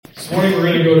This morning we're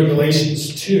going to go to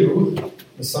Galatians 2.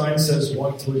 The sign says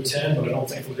 1 through 10, but I don't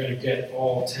think we're going to get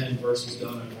all 10 verses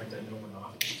done. In fact, I know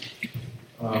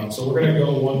we're not. So we're going to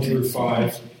go 1 through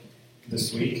 5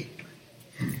 this week.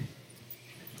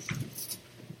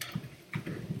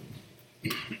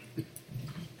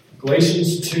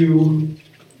 Galatians 2,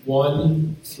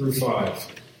 1 through 5.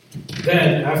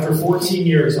 Then, after 14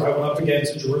 years, I went up again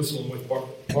to Jerusalem with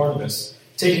Barnabas,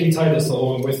 taking Titus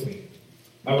along with me.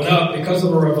 I went up because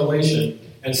of a revelation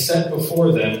and set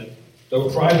before them, though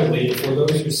privately before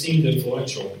those who seemed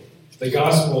influential, the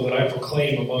gospel that I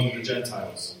proclaim among the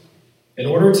Gentiles, in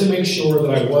order to make sure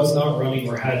that I was not running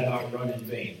or had not run in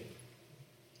vain.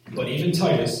 But even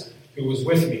Titus, who was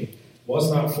with me,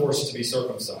 was not forced to be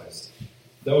circumcised,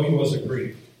 though he was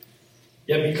aggrieved.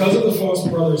 Yet because of the false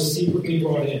brothers secretly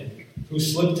brought in, who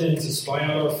slipped in to spy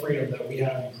out our freedom that we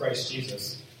have in Christ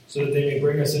Jesus, so that they may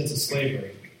bring us into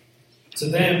slavery, to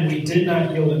them we did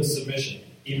not yield in submission,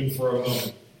 even for a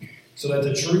moment, so that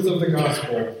the truth of the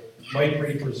gospel might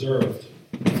be preserved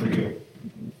for you.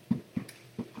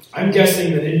 I'm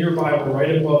guessing that in your Bible,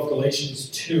 right above Galatians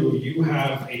 2, you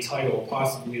have a title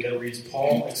possibly that reads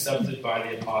Paul accepted by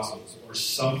the apostles, or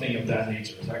something of that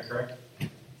nature. Is that correct?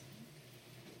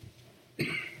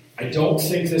 I don't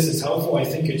think this is helpful. I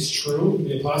think it's true.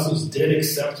 The apostles did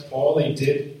accept Paul. They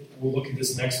did. We'll look at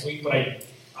this next week. But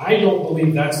I don't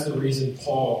believe that's the reason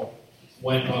Paul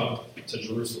went up to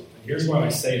Jerusalem. And here's why I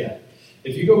say that.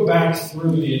 If you go back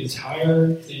through the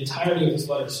entirety of this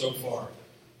letter so far,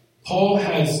 Paul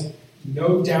has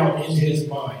no doubt in his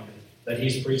mind that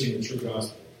he's preaching the true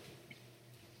gospel.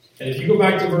 And if you go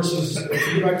back to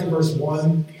verse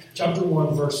 1, chapter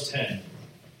 1, verse 10,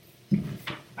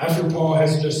 after Paul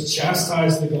has just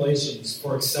chastised the Galatians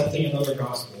for accepting another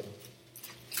gospel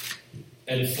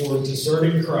and for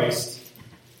deserting Christ,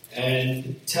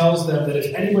 and tells them that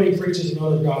if anybody preaches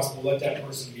another gospel, let that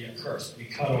person be accursed, be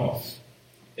cut off.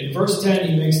 In verse 10,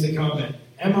 he makes the comment,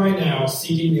 am I now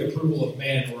seeking the approval of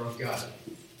man or of God?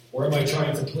 Or am I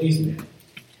trying to please man?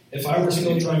 If I were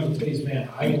still trying to please man,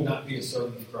 I would not be a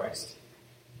servant of Christ.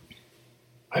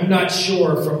 I'm not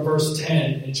sure from verse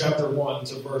 10 in chapter 1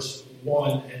 to verse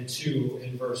 1 and 2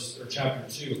 in chapter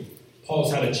 2,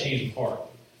 Paul's had a change of heart.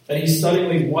 That he's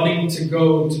suddenly wanting to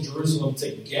go to Jerusalem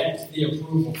to get the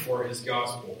approval for his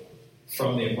gospel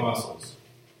from the apostles.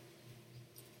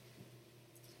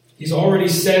 He's already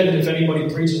said that if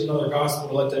anybody preaches another gospel,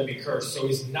 to let them be cursed. So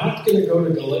he's not going to go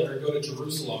to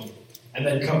Jerusalem and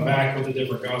then come back with a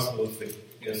different gospel if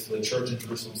the church in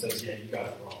Jerusalem says, yeah, you got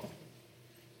it wrong.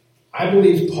 I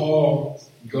believe Paul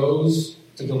goes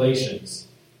to Galatians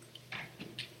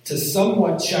to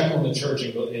somewhat check on the church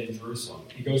in Jerusalem.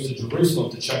 He goes to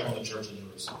Jerusalem to check on the church in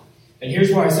Jerusalem. And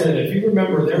here's why I say that. If you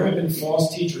remember, there have been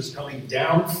false teachers coming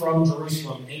down from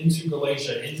Jerusalem into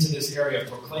Galatia, into this area,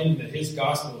 proclaiming that his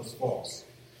gospel is false.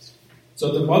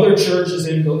 So the mother church is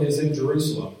in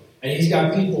Jerusalem, and he's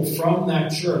got people from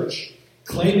that church,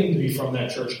 claiming to be from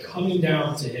that church, coming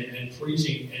down to him and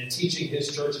preaching and teaching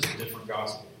his church a different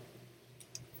gospel.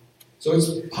 So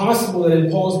it's possible that in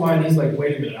Paul's mind, he's like,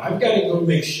 wait a minute, I've got to go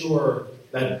make sure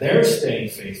that they're staying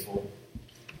faithful,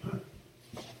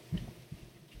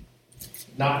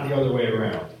 not the other way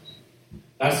around.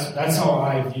 That's how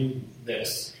I view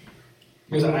this.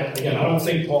 Because, I don't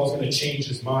think Paul's going to change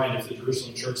his mind if the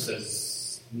Jerusalem church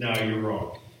says, no, you're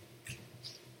wrong.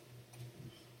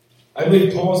 I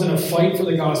believe Paul's in a fight for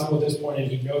the gospel at this point,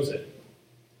 and he knows it.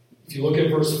 If you look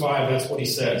at verse 5, that's what he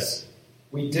says.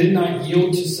 We did not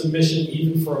yield to submission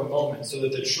even for a moment, so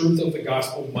that the truth of the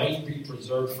gospel might be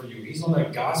preserved for you. He's on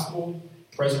a gospel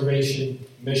preservation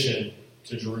mission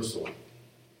to Jerusalem.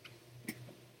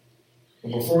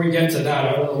 And before we get to that,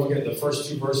 I want to look at the first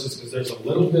two verses because there's a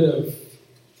little bit of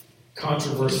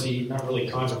controversy, not really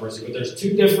controversy, but there's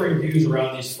two differing views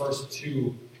around these first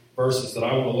two verses that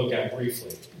I want to look at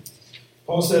briefly.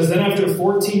 Paul says, then after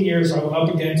 14 years, I went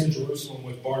up again to Jerusalem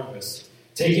with Barnabas,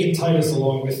 taking Titus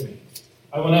along with me.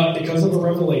 I went up because of a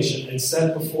revelation and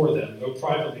set before them, though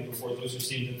privately before those who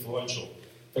seemed influential,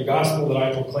 the gospel that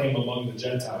I proclaim among the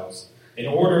Gentiles, in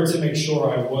order to make sure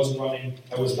I was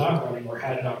not running or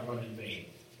had not run in vain.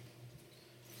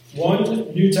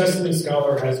 One New Testament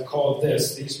scholar has called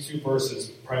these two verses,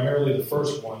 primarily the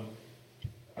first one,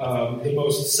 the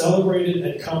most celebrated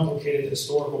and complicated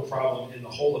historical problem in the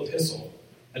whole epistle,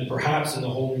 and perhaps in the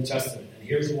whole New Testament. And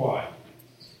here's why.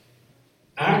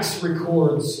 Acts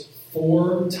records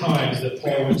 4 times that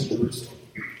Paul went to Jerusalem.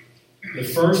 The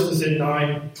first is in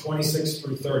 9:26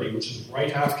 through 30, which is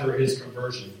right after his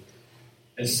conversion.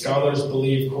 And scholars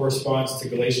believe corresponds to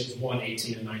Galatians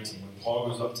 1:18 and 19, when Paul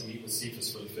goes up to meet with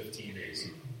Cephas for the 15 days.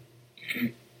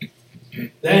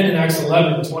 Then in Acts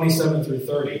 11, 27 through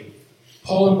 30,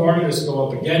 Paul and Barnabas go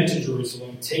up again to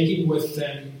Jerusalem, taking with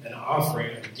them an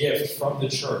offering, a gift from the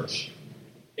church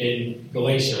in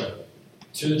Galatia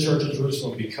to the church in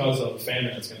Jerusalem because of the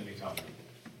famine that's going to be coming.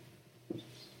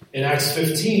 In Acts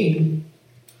 15,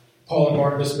 Paul and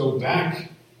Barnabas go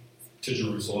back to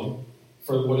Jerusalem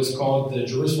for what is called the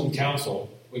Jerusalem Council,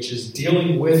 which is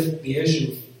dealing with the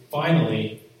issue,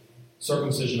 finally,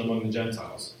 circumcision among the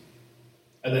Gentiles.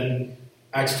 And then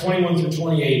Acts 21 through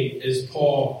 28 is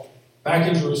Paul back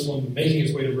in Jerusalem, making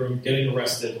his way to Rome, getting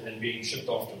arrested, and being shipped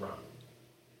off to Rome.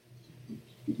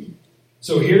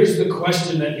 So here's the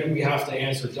question that we have to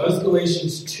answer. Does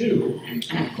Galatians 2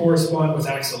 correspond with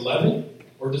Acts 11,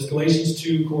 or does Galatians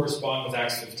 2 correspond with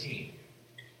Acts 15?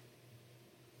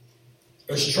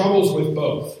 There's troubles with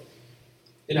both.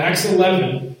 In Acts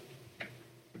 11,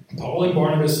 Paul and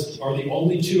Barnabas are the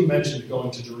only two mentioned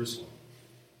going to Jerusalem.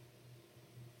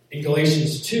 In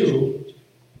Galatians 2,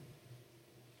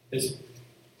 it's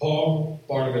Paul,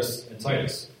 Barnabas, and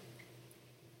Titus.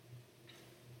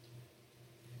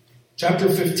 Chapter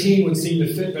 15 would seem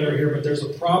to fit better here, but there's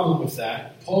a problem with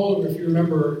that. Paul, if you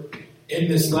remember, in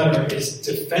this letter, is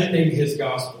defending his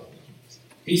gospel.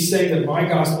 He's saying that my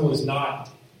gospel is not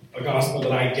a gospel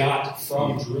that I got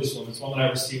from Jerusalem. It's one that I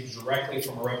received directly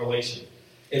from a revelation.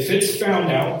 If it's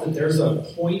found out that there's a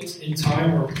point in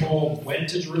time where Paul went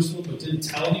to Jerusalem but didn't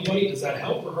tell anybody, does that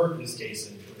help or hurt his case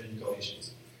in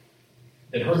Galatians?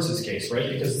 It hurts his case, right?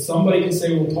 Because somebody can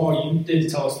say, well, Paul, you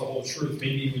didn't tell us the whole truth.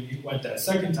 Maybe when you went that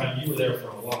second time, you were there for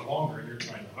a lot longer and you're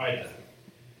trying to hide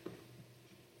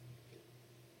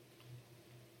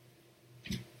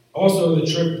that. Also, the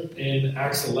trip in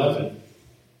Acts 11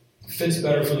 fits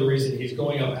better for the reason he's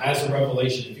going up as a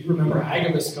revelation. If you remember,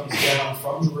 Agabus comes down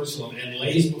from Jerusalem and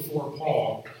lays before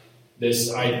Paul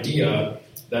this idea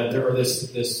that there are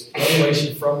this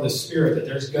revelation from the Spirit that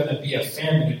there's going to be a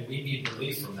famine and we need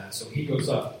relief from that. So he goes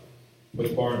up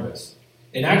with Barnabas.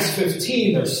 In Acts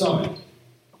 15, they're summoned.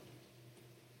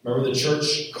 Remember, the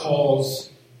church calls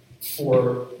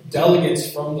for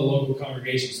delegates from the local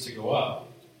congregations to go up.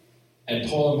 And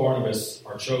Paul and Barnabas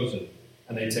are chosen,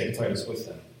 and they take Titus with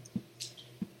them.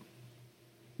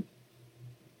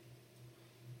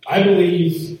 I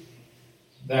believe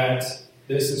that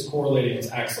this is correlating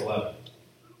with Acts 11.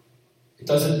 It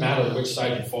doesn't matter which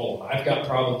side you fall on. I've got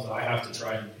problems that I have to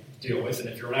try and deal with, and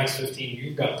if you're in Acts 15,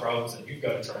 you've got problems that you've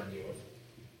got to try and deal with.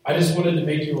 I just wanted to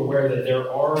make you aware that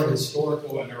there are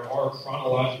historical and there are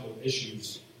chronological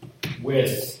issues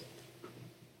with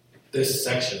this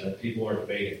section that people are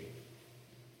debating.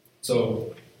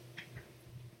 So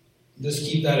just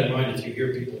keep that in mind if you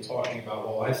hear people talking about,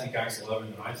 well, I think Acts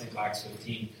 11 and I think Acts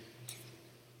 15.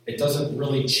 It doesn't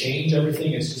really change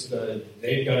everything. It's just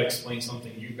they've got to explain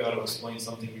something, you've got to explain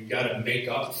something. We've got to make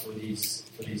up for these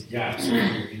gaps when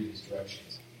we read these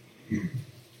directions.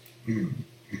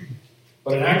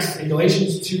 But in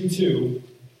Galatians 2:2,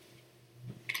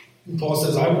 Paul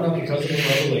says, I went up because of the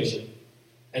revelation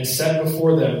and set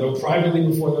before them, though privately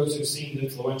before those who seemed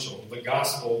influential, the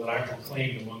gospel that I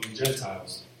proclaimed among the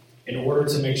Gentiles, in order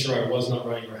to make sure I was not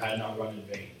running or had not run in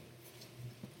vain.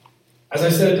 As I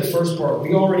said at the first part,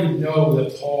 we already know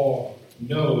that Paul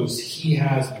knows he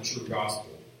has the true gospel.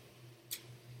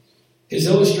 His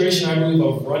illustration, I believe,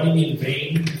 of running in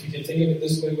vain, if you can think of it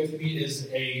this way with me, is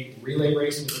a relay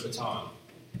race with a baton.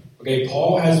 Okay,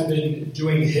 Paul has been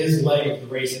doing his leg of the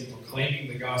race and proclaiming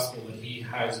the gospel that he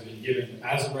has been given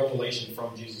as a revelation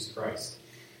from Jesus Christ.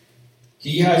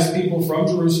 He has people from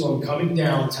Jerusalem coming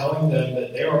down, telling them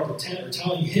that they are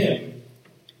telling him,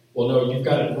 well, no, you've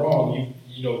got it wrong.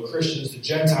 You know, Christians, the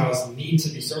Gentiles, need to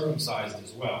be circumcised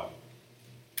as well.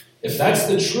 If that's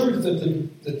the truth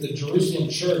that the Jerusalem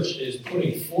church is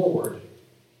putting forward,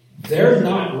 they're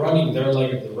not running their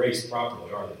leg of the race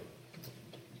properly, are they?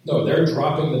 No, they're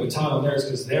dropping the baton on theirs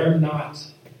because they're not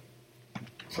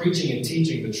preaching and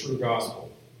teaching the true gospel.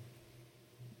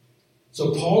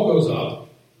 So Paul goes up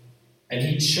and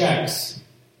he checks,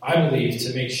 I believe,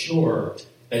 to make sure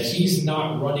that he's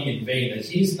not running in vain, that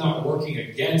he's not working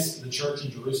against the church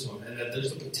in Jerusalem, and that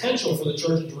there's a potential for the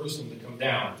church in Jerusalem to come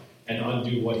down and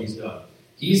undo what he's done.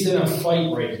 He's in a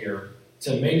fight right here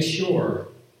to make sure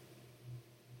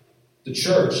the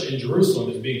church in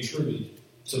Jerusalem is being true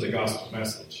to the gospel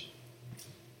message.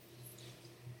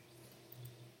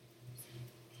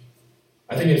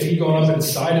 I think if he'd gone up and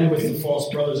sided with the false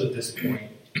brothers at this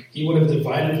point, he would have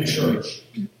divided the church.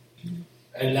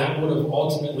 And that would have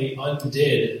ultimately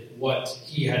undid what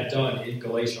he had done in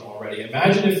Galatia already.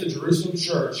 Imagine if the Jerusalem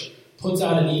church puts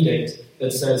out an edict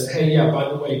that says, hey, yeah, by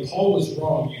the way, Paul was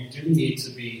wrong. You do need to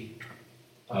be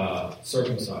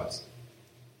circumcised.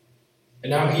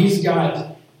 And now he's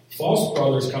got false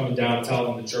brothers coming down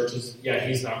telling the churches, yeah,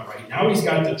 he's not right. Now he's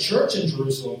got the church in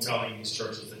Jerusalem telling these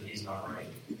churches that he's not right.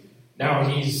 Now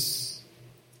he's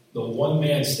the one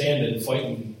man standing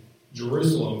fighting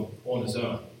Jerusalem on his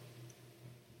own.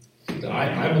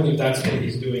 I believe that's what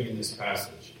he's doing in this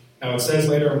passage. Now it says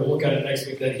later, and we'll look at it next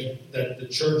week, that the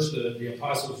church, the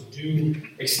apostles do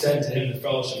extend to him the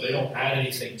fellowship. They don't add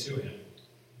anything to him.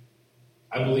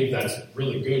 I believe that's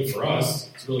really good for us.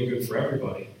 It's really good for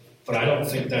everybody. But I don't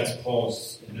think that's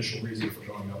Paul's initial reason for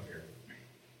going up here.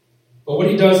 But what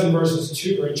he does in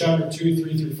chapter 2,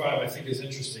 3 through 5, I think is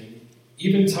interesting.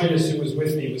 Even Titus, who was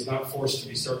with me, was not forced to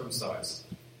be circumcised,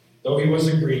 though he was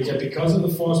a Greek, yet because of the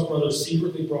false brothers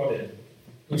secretly brought in,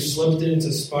 who slipped in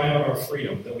to spy out our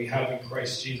freedom that we have in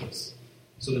Christ Jesus,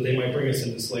 so that they might bring us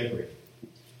into slavery.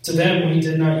 To them we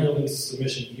did not yield into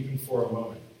submission even for a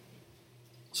moment,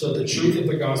 so that the truth of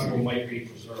the gospel might be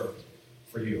preserved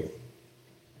for you.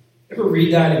 Ever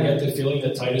read that and get the feeling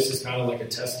that Titus is kind of like a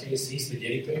test case? He's the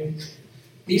guinea pig.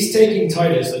 He's taking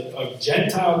Titus, a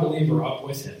Gentile believer, up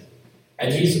with him.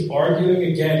 And he's arguing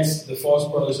against the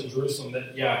false brothers in Jerusalem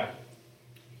that, yeah,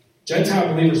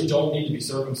 Gentile believers don't need to be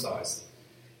circumcised.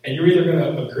 And you're either going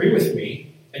to agree with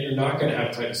me and you're not going to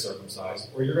have Titus circumcised,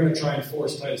 or you're going to try and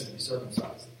force Titus to be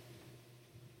circumcised.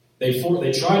 They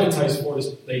try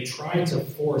to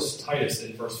force Titus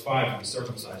in verse 5 to be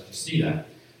circumcised. You see that.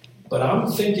 But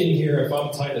I'm thinking here, if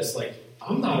I'm Titus,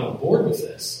 I'm not on board with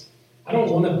this. I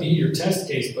don't want to be your test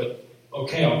case, but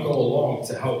okay, I'll go along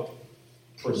to help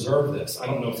preserve this. I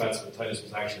don't know if that's what Titus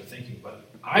was actually thinking, but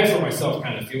I, for myself,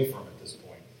 kind of feel for him at this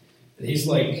point. And he's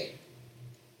like,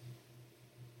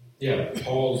 yeah,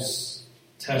 Paul's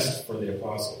test for the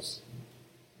apostles.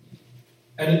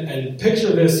 And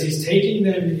picture this, he's taking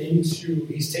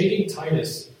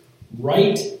Titus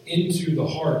right into the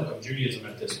heart of Judaism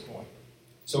at this point.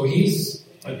 So he's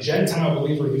a Gentile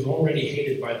believer who's already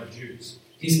hated by the Jews.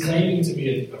 He's claiming to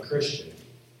be a Christian,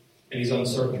 and he's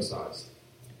uncircumcised.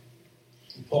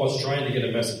 And Paul's trying to get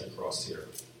a message across here.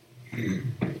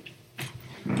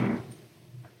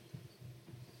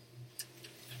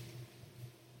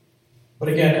 But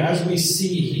again, as we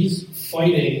see, he's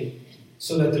fighting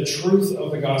so that the truth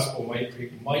of the gospel might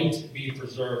be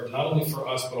preserved, not only for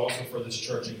us, but also for this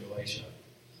church in Galatia,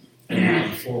 and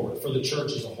moving forward, for the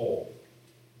church as a whole.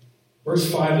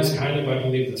 Verse 5 is kind of, I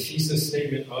believe, the thesis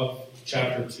statement of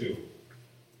chapter 2.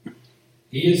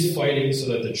 He is fighting so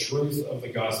that the truth of the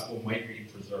gospel might be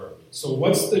preserved. So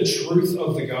what's the truth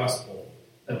of the gospel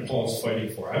that Paul's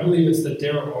fighting for? I believe it's that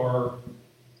there are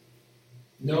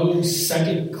no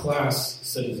second-class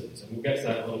citizens. And we'll get to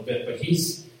that in a little bit. But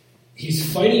he's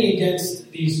fighting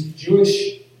against these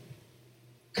Jewish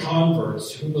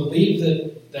converts who believe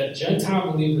that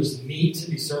Gentile believers need to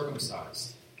be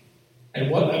circumcised. And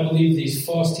what I believe these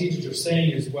false teachers are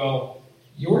saying is, well,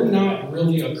 you're not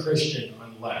really a Christian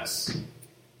unless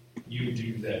you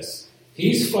do this.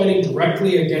 He's fighting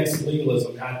directly against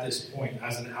legalism at this point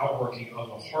as an outworking of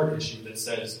a heart issue that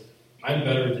says, I'm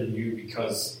better than you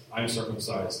because I'm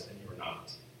circumcised and you're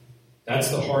not.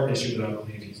 That's the heart issue that I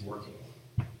believe he's working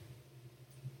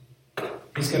on.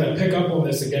 He's going to pick up on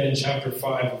this again in chapter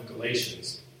 5 of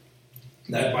Galatians.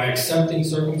 That by accepting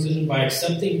circumcision, by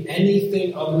accepting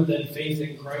anything other than faith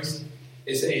in Christ,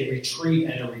 is a retreat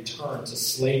and a return to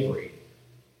slavery,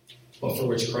 but for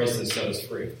which Christ has set us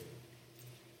free.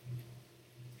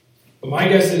 But my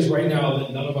guess is right now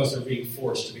that none of us are being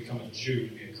forced to become a Jew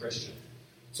to be a Christian.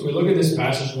 So we look at this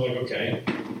passage and we're like, okay,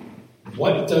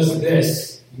 what does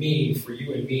this mean for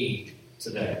you and me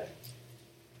today?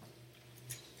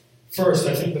 First,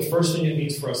 I think the first thing it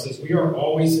means for us is we are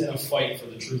always in a fight for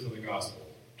the truth of the gospel.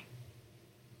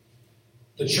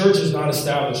 The church is not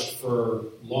established for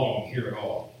long here at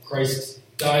all. Christ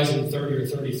dies in 30 or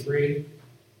 33,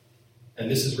 and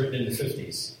this is written in the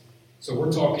 50s. So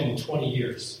we're talking 20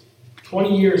 years.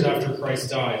 20 years after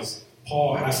Christ dies,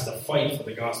 Paul has to fight for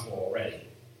the gospel already.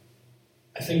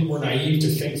 I think we're naive to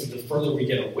think that the further we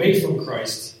get away from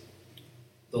Christ,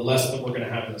 the less that we're going to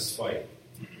have this fight.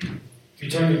 If you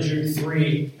turn to Jude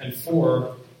 3 and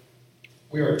 4,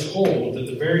 we are told that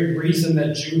the very reason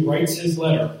that Jude writes his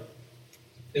letter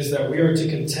is that we are to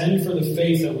contend for the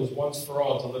faith that was once for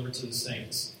all delivered to the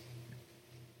saints.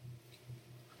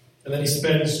 And then he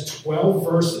spends 12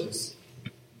 verses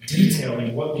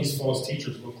detailing what these false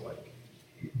teachers look like.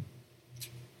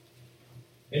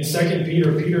 In 2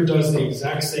 Peter, Peter does the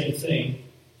exact same thing,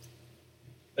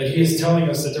 that he is telling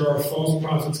us that there are false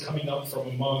prophets coming up from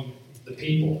among the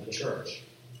people, the church.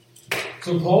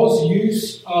 So Paul's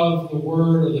use of the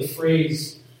word or the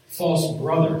phrase false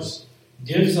brothers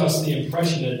gives us the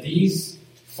impression that these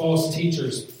false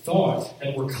teachers thought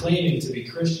and were claiming to be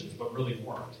Christians, but really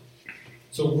weren't.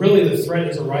 So really the threat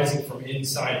is arising from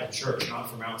inside the church, not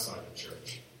from outside the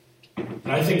church.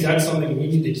 And I think that's something we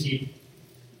need to keep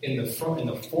in the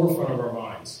forefront of our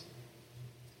minds.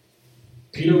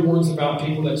 Peter warns about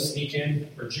people that sneak in,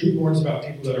 or Jude warns about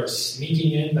people that are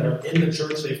sneaking in, that are in the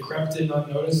church, they've crept in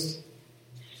unnoticed.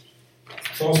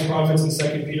 False prophets in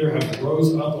 2 Peter have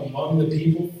rose up among the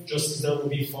people, just as there will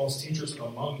be false teachers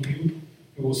among you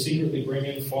who will secretly bring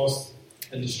in false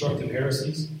and destructive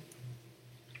heresies.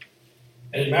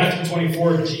 And in Matthew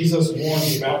 24, Jesus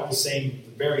warns about the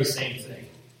very same thing.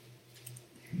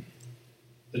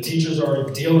 The teachers are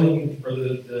dealing, or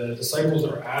the disciples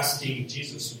are asking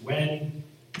Jesus, when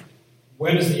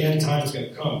is the end times going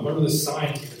to come? What are the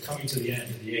signs that are coming to the end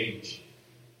of the age?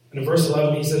 And in verse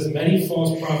 11, he says, many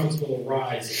false prophets will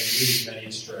arise and lead many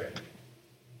astray.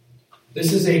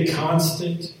 This is a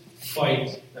constant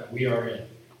fight that we are in.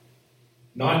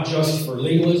 Not just for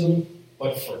legalism,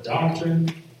 but for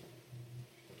doctrine,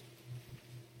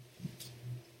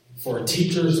 for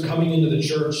teachers coming into the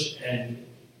church and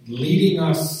leading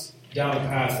us down a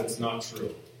path that's not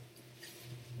true.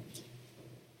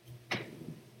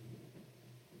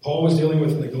 Paul was dealing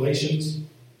with it in the Galatians.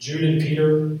 Jude and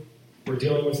Peter were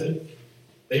dealing with it.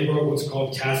 They wrote what's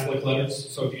called Catholic letters.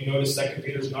 So if you notice, 2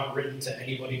 Peter is not written to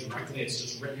anybody directly. It's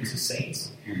just written to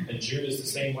saints. And Jude is the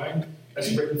same way.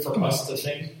 That's written for us to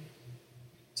think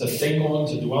on,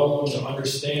 to dwell on, to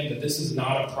understand that this is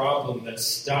not a problem that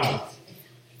stopped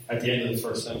at the end of the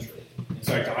first century. In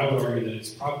fact, I would argue that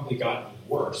it's probably gotten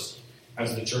worse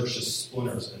as the church just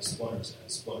splinters and splinters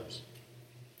and splinters.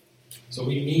 So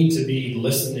we need to be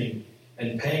listening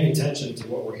and paying attention to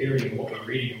what we're hearing and what we're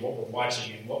reading and what we're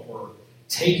watching and what we're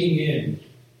taking in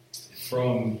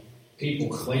from people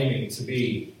claiming to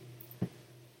be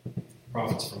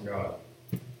prophets from God.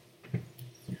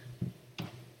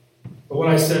 But what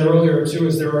I said earlier, too,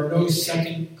 is there are no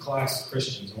second-class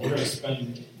Christians, and we're going to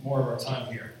spend more of our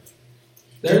time here.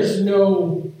 There's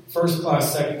no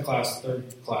first-class, second-class,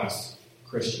 third-class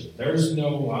Christian. There's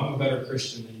no, I'm a better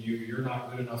Christian than you, you're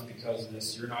not good enough because of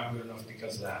this, you're not good enough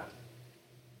because of that.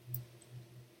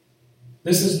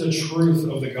 This is the truth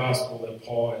of the gospel that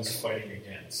Paul is fighting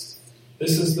against.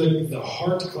 This is the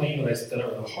heart claim or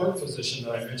the heart position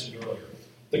that I mentioned earlier.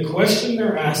 The question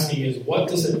they're asking is, what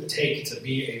does it take to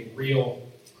be a real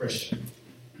Christian?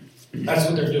 That's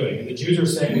what they're doing. And the Jews are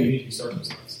saying, well, you need to be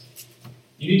circumcised.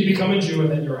 You need to become a Jew and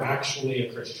then you're actually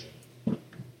a Christian.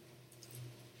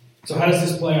 So how does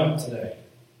this play out today?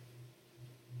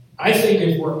 I think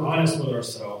if we're honest with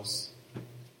ourselves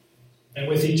and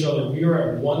with each other, we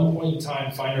are at one point in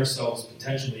time find ourselves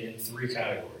potentially in three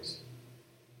categories.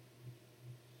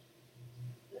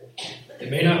 It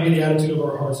may not be the attitude of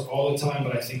our hearts all the time,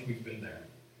 but I think we've been there.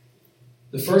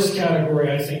 The first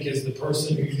category, I think, is the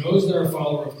person who knows they're a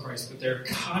follower of Christ, but they're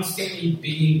constantly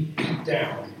being beat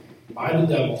down by the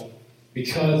devil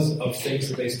because of things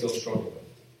that they still struggle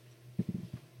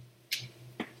with.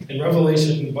 In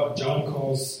Revelation, John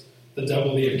calls the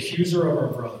devil the accuser of our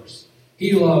brothers.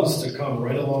 He loves to come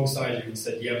right alongside you and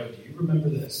say, yeah, but do you remember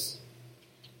this?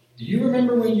 Do you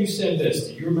remember when you said this?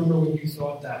 Do you remember when you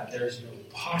thought that? There's no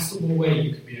possible way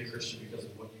you could be a Christian because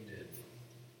of what you did.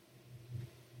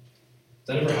 Does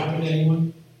that ever happen to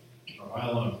anyone? Or am I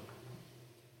alone?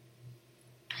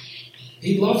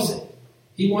 He loves it.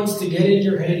 He wants to get in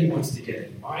your head. He wants to get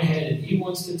in my head. And he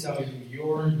wants to tell you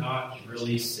you're not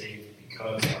really saved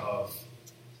because of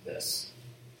this.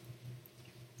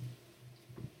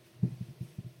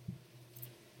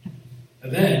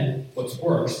 And then, what's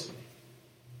worse,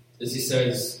 is he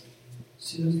says,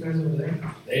 see those guys over there?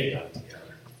 They've got it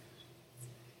together.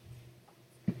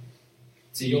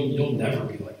 See, you'll never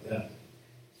be like them.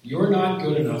 You're not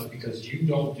good enough because you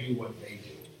don't do what they do.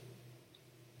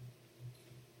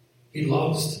 He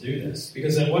loves to do this.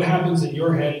 Because then what happens in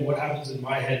your head, and what happens in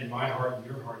my head, and my heart, and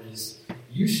your heart is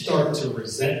you start to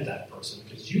resent that person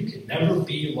because you can never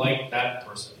be like that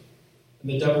person.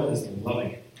 And the devil is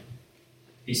loving it.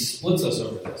 He splits us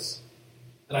over this.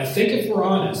 And I think if we're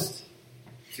honest,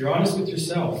 if you're honest with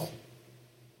yourself,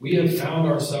 we have found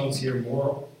ourselves here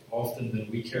more often than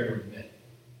we care to admit.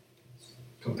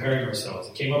 Comparing ourselves.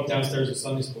 It came up downstairs at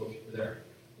Sunday school if you were there.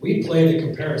 We play the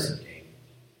comparison game.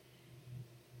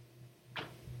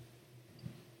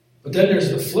 But then there's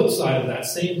the flip side of that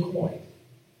same coin.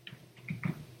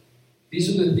 These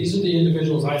are the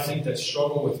individuals I think that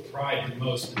struggle with pride the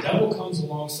most. The devil comes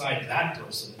alongside that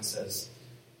person and says,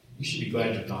 you should be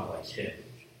glad you're not like him.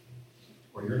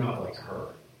 Or you're not like her.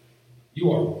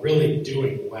 You are really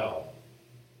doing well.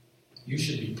 You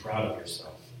should be proud of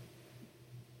yourself.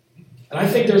 And I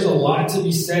think there's a lot to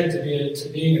be said to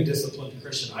being a disciplined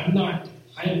Christian. I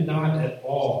am not at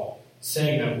all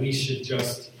saying that we should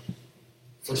just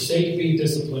forsake being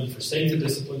disciplined, forsake the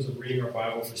disciplines of reading our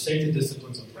Bible, forsake the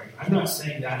disciplines of praying. I'm not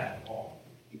saying that at all.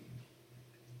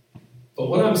 But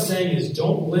what I'm saying is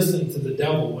don't listen to the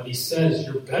devil when he says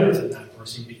you're better than that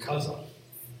person because of.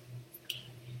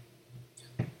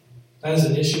 That is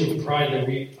an issue of pride that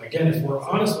we, again, if we're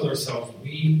honest with ourselves,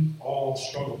 we all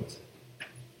struggle with it.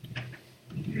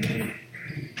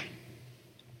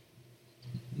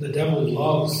 The devil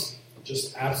loves,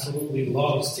 just absolutely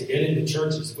loves, to get into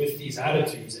churches with these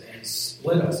attitudes and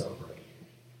split us over it.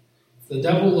 The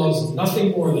devil loves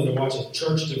nothing more than to watch a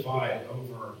church divide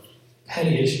over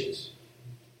petty issues.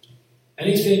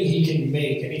 Anything he can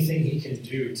make, anything he can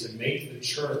do to make the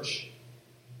church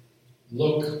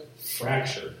look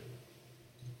fractured,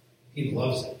 he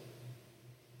loves it.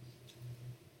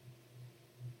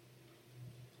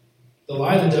 The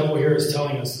lie the devil here is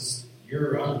telling us is,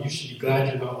 you should be glad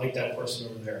you're not like that person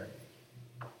over there.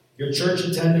 Your church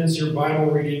attendance, your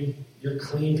Bible reading, your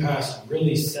clean past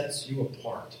really sets you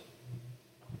apart.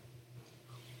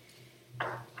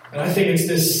 And I think it's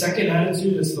this second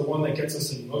attitude that's the one that gets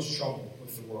us in most trouble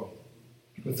with the world,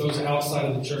 with those outside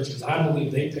of the church, because I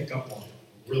believe they pick up on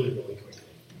it really, really quickly.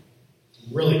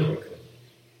 Really quickly.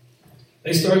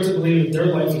 They start to believe that their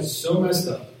life is so messed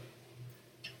up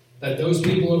that those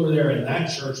people over there in that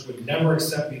church would never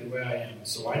accept me the way I am.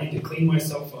 So I need to clean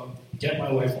myself up, get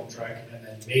my life on track, and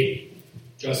then maybe,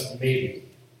 just maybe,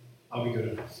 I'll be good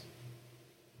enough.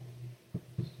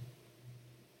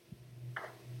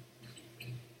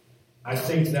 I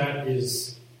think that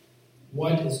is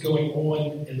what is going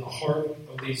on in the heart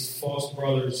of these false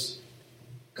brothers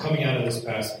coming out of this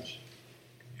passage.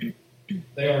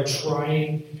 They are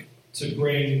trying to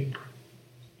bring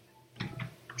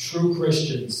true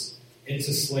Christians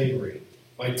into slavery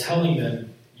by telling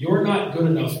them, you're not good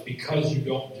enough because you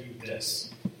don't do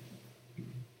this.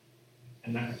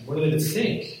 And what do they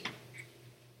think?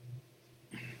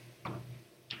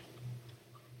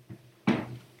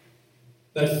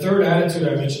 That third attitude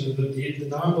I mentioned, that the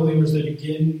non-believers, they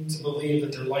begin to believe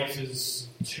that their life is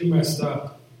too messed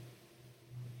up,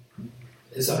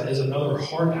 is another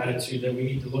heart attitude that we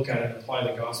need to look at and apply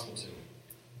the gospel to.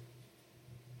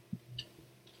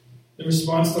 In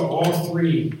response to all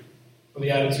three of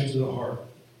the attitudes of the heart,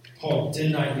 Paul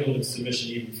did not yield in submission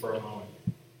even for a moment,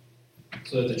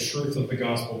 so that the truth of the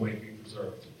gospel might be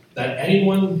preserved. That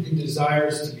anyone who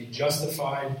desires to be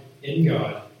justified in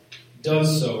God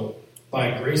does so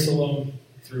by grace alone,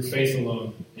 through faith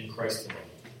alone, in Christ alone.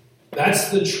 That's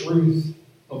the truth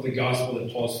of the gospel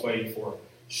that Paul's fighting for,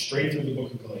 straight through the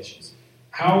book of Galatians.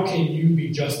 How can you be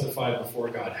justified before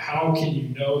God? How can you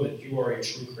know that you are a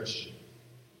true Christian?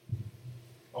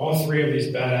 All three of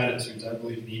these bad attitudes, I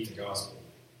believe, need the gospel.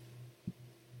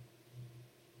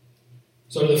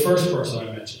 So to the first person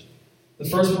I mentioned. The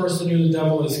first person who the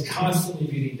devil is constantly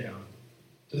beating down.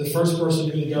 To the first person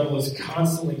who the devil is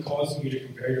constantly causing you to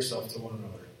compare yourself to one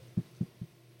another.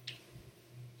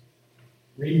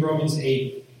 Read Romans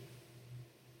 8.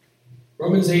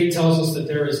 Romans 8 tells us that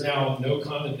there is now no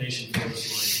condemnation for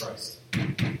those who are in Christ.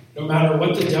 No matter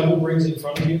what the devil brings in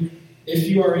front of you, if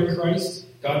you are in Christ,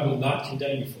 God will not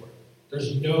condemn you for it.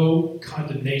 There's no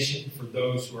condemnation for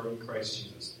those who are in Christ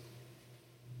Jesus.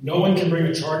 No one can bring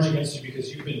a charge against you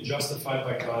because you've been justified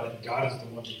by God, and God is the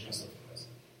one who justifies.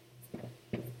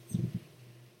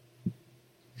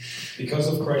 Because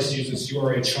of Christ Jesus, you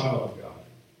are a child of God.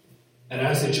 And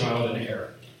as a child, an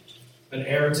heir. An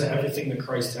heir to everything that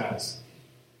Christ has.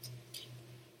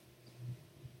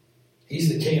 He's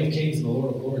the King of Kings and the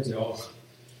Lord of Lords, y'all.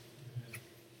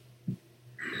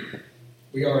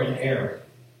 We are an heir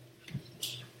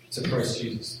to Christ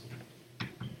Jesus.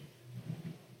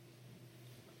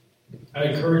 I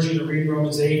encourage you to read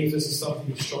Romans 8 if this is something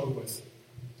you struggle with.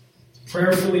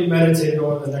 Prayerfully meditate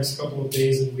on the next couple of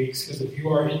days and weeks, because if you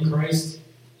are in Christ,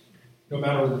 no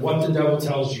matter what the devil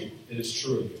tells you, it is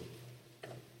true of you.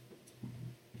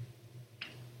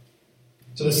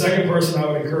 So the second person, I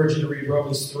would encourage you to read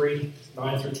Romans 3,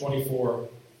 9 through 24,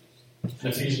 and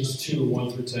Ephesians 2,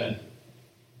 1 through 10.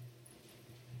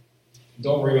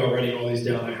 Don't worry about writing all these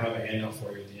down. I have a handout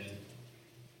for you at the end.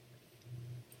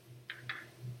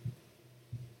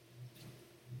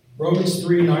 Romans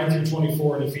 3, 9 through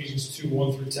 24, and Ephesians 2,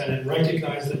 1 through 10, and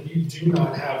recognize that you do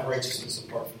not have righteousness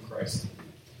apart from Christ.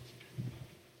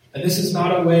 And this is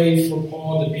not a way for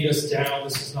Paul to beat us down.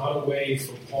 This is not a way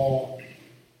for Paul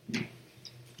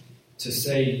to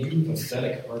say, you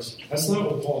pathetic person. That's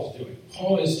not what Paul's doing.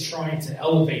 Paul is trying to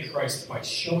elevate Christ by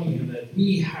showing him that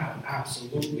we have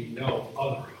absolutely no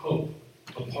other hope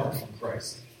apart from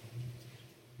Christ.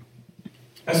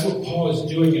 That's what Paul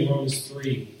is doing in Romans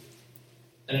 3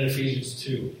 and in Ephesians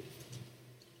 2.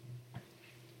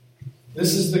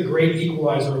 This is the great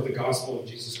equalizer of the gospel of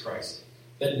Jesus Christ,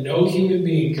 that no human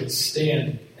being can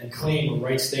stand and claim a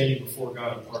right standing before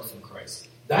God apart from Christ.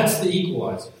 That's the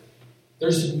equalizer.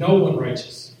 There's no one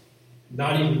righteous,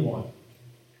 not even one.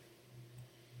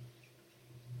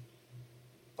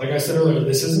 Like I said earlier,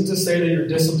 this isn't to say that your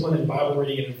discipline in Bible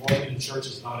reading and involvement in church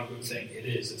is not a good thing. It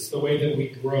is. It's the way that we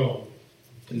grow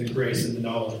in the grace and the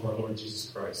knowledge of our Lord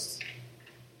Jesus Christ.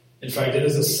 In fact, it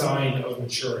is a sign of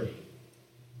maturity.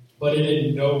 But it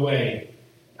in no way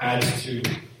adds to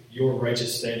your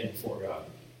righteous standing before God.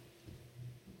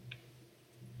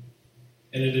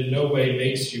 And it in no way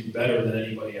makes you better than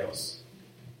anybody else.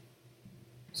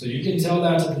 So you can tell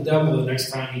that to the devil the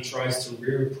next time he tries to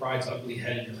rear pride's ugly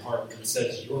head in your heart and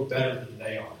says you're better than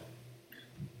they are.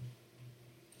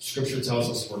 Scripture tells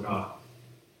us we're not.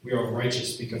 We are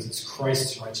righteous because it's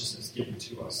Christ's righteousness given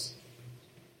to us.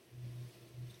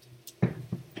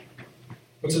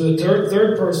 But to the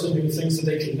third person who thinks that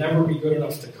they can never be good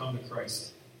enough to come to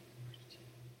Christ,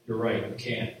 you're right, you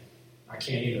can't. I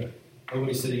can't either.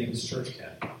 Nobody sitting in this church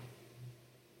can.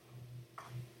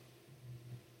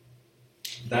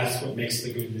 That's what makes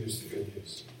the good news the good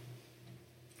news.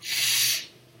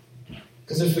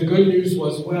 Because if the good news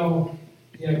was, well,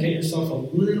 get yourself a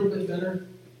little bit better,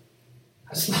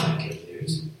 that's not good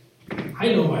news.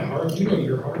 I know my heart. You know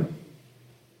your heart.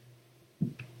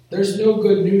 There's no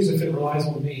good news if it relies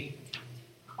on me.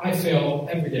 I fail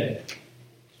every day.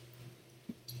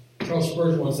 Charles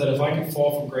Spurgeon once said, if I could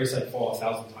fall from grace, I'd fall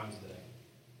 1,000 times a day.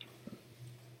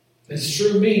 It's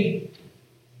true of me.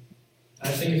 I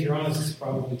think if you're honest, it's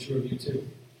probably true of you too.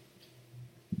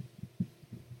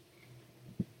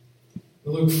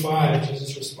 In Luke 5,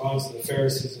 Jesus responds to the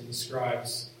Pharisees and the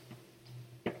scribes.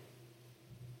 He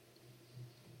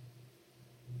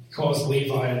calls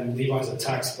Levi, and Levi's a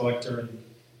tax collector. And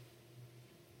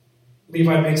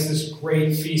Levi makes this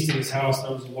great feast in his house.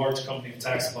 There was a large company of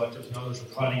tax collectors, and others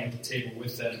reclining at the table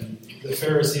with them. And the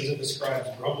Pharisees and the scribes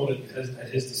grumbled at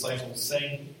his disciples,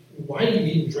 saying, why do you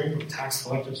eat and drink with tax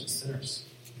collectors and sinners?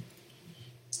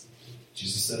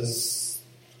 Jesus says,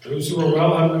 those who are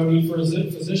well have no need for a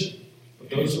physician, but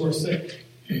those who are sick.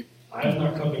 I have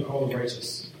not come to call the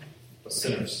righteous, but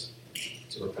sinners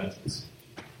to repentance.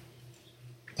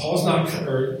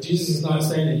 Jesus is not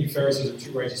saying that you Pharisees are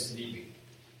too righteous to need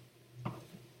me.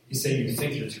 He's saying you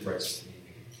think you're too righteous to need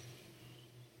me.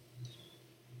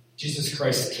 Jesus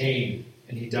Christ came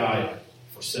and he died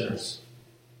for sinners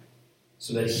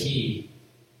so that he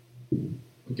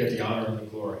would get the honor and the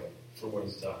glory for what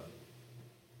he's done.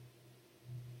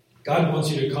 God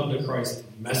wants you to come to Christ,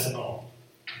 mess and all,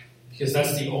 because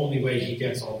that's the only way he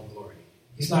gets all the glory.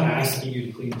 He's not asking you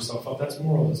to clean yourself up. That's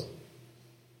moralism.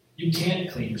 You can't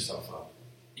clean yourself up.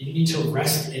 You need to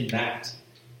rest in that.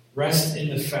 Rest in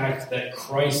the fact that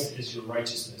Christ is your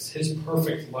righteousness. His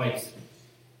perfect life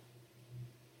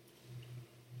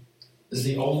is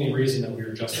the only reason that we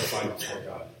are justified before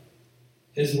God.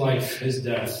 His life, his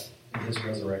death, and his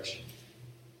resurrection.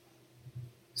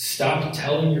 Stop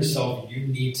telling yourself you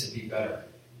need to be better.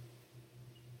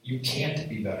 You can't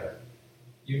be better.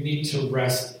 You need to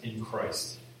rest in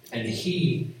Christ. And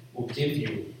he will give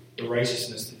you the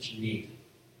righteousness that you need.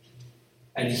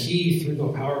 And he, through the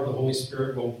power of the Holy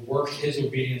Spirit, will work his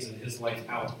obedience and his life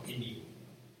out in you.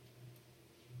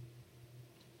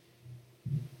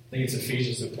 I think it's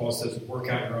Ephesians that Paul says, work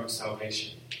out your own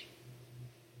salvation.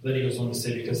 Then he goes on to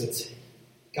say, because it's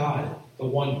God, the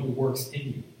one who works in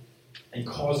you and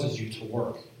causes you to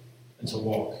work and to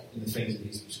walk in the things that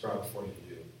he's prescribed for you to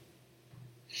do.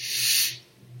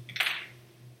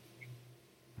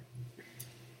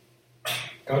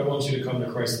 God wants you to come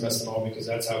to Christ mess and all because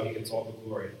that's how he gets all the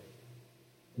glory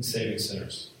in saving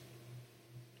sinners.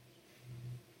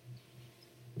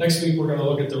 Next week, we're going to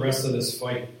look at the rest of this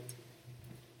fight,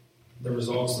 the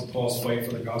results of Paul's fight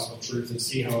for the gospel truth, and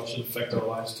see how it should affect our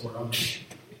lives toward others,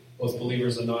 both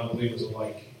believers and non-believers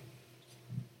alike.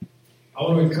 I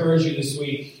want to encourage you this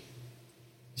week,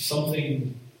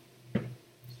 the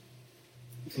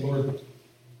Lord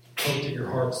poked at your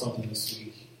heart something this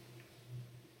week,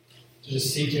 to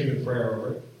just seek him in prayer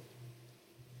over it.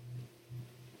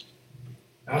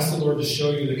 Ask the Lord to show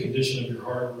you the condition of your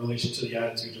heart in relation to the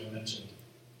attitudes I mentioned.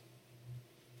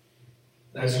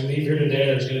 As you leave here today,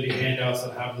 there's going to be handouts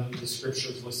that have the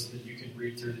scriptures listed that you can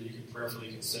read through, that you can prayerfully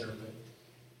consider.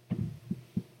 But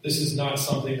this is not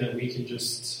something that we can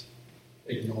just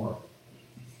ignore.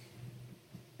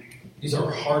 These are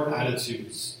heart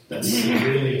attitudes that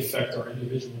severely affect our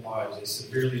individual lives. They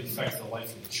severely affect the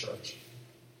life of the church.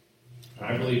 And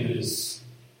I believe it is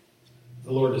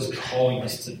the Lord is calling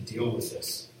us to deal with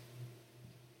this.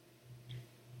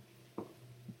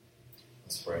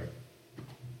 Let's pray.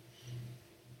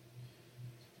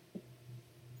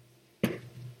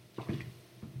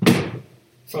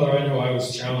 Father, I know I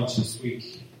was challenged this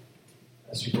week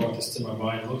as you brought this to my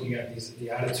mind, looking at the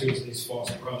attitudes of these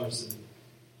false brothers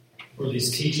or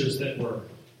these teachers that were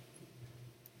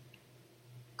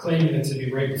claiming that to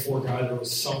be right before God, there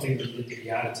was something that needed to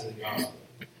be added to the gospel.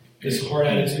 This hard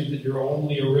attitude that you're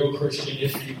only a real Christian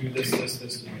if you do this, this,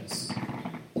 this, and this.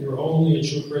 You're only a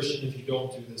true Christian if you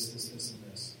don't do this, this, this,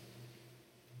 and this.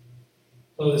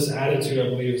 So this attitude, I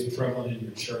believe, is prevalent in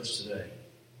your church today.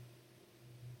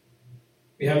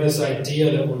 We have this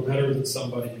idea that we're better than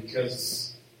somebody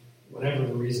because whatever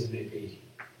the reason may be.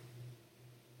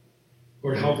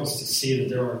 Lord, help us to see that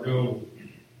there are no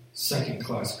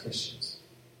second-class Christians.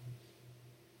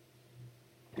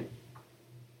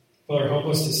 Father, help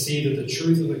us to see that the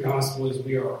truth of the gospel is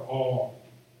we are all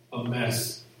a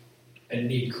mess and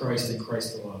need Christ and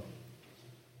Christ alone.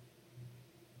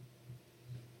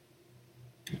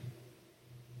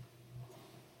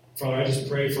 Father, I just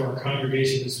pray for our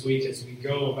congregation this week as we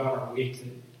go about our week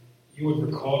that you would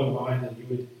recall to mind, that you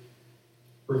would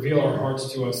reveal our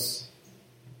hearts to us.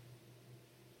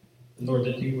 And Lord,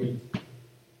 that you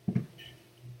would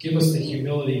give us the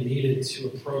humility needed to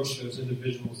approach those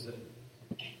individuals that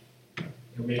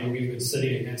maybe we've been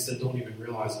sitting against that don't even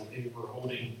realize it. Maybe we're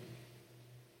holding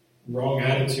wrong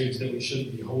attitudes that we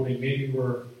shouldn't be holding. Maybe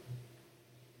we're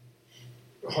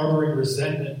harboring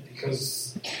resentment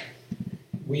because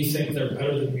we think they're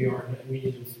better than we are, and we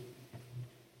need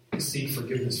to seek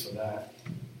forgiveness for that.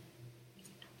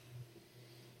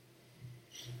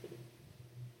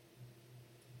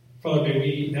 Father, may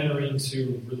we enter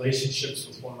into relationships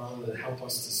with one another that help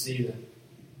us to see that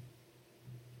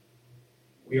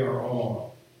we are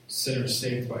all sinners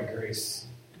saved by grace.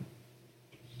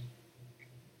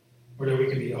 Or that we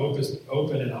can be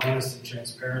open and honest and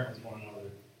transparent with one another.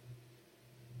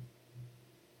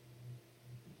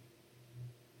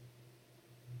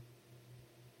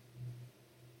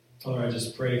 Father, I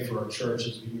just pray for our church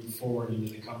as we move forward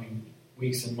into the coming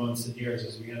weeks and months and years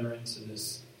as we enter into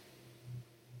this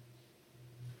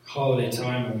holiday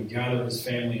time when we gather as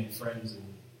family and friends.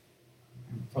 And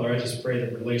Father, I just pray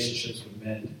that relationships would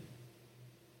mend.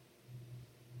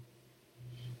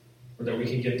 Or that we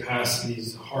can get past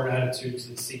these hard attitudes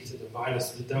that seek to divide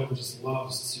us. The devil just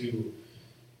loves to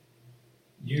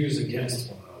use against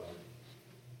one another.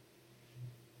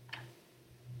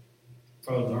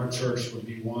 Father, that our church would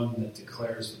be one that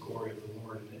declares the glory of the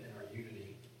Lord in our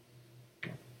unity.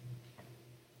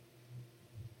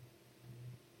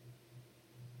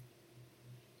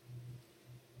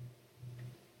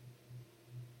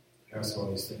 I ask all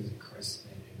these things in Christ's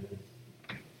name.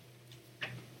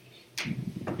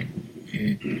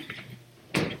 Amen.